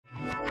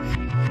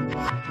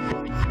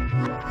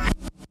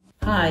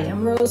Hi,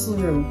 I'm Rose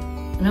LaRue,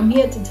 and I'm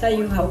here to tell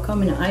you how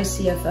coming to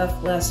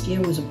ICFF last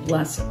year was a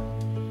blessing.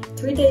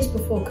 3 days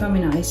before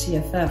coming to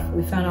ICFF,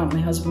 we found out my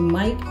husband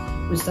Mike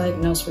was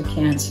diagnosed with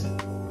cancer.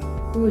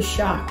 We were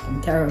shocked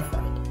and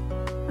terrified.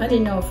 I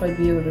didn't know if I'd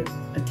be able to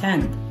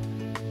attend.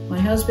 My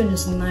husband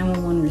is a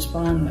 911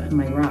 responder in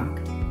my rock.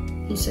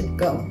 He said,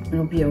 "Go, and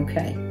it'll be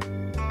okay."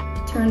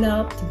 It turned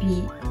out to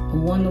be a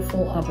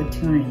wonderful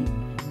opportunity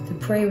to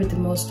pray with the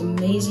most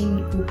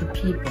amazing group of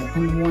people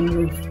under one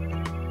roof.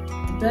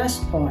 The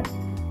best part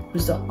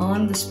was the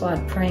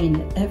on-the-spot praying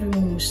that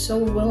everyone was so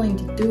willing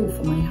to do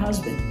for my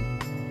husband.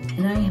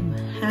 And I am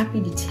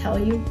happy to tell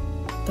you,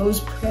 those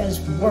prayers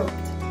worked.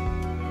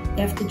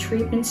 After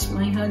treatments,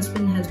 my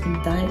husband has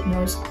been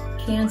diagnosed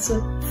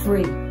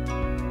cancer-free.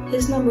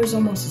 His number is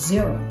almost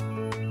 0,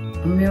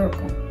 a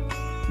miracle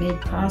made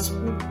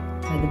possible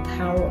by the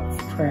power of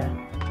prayer.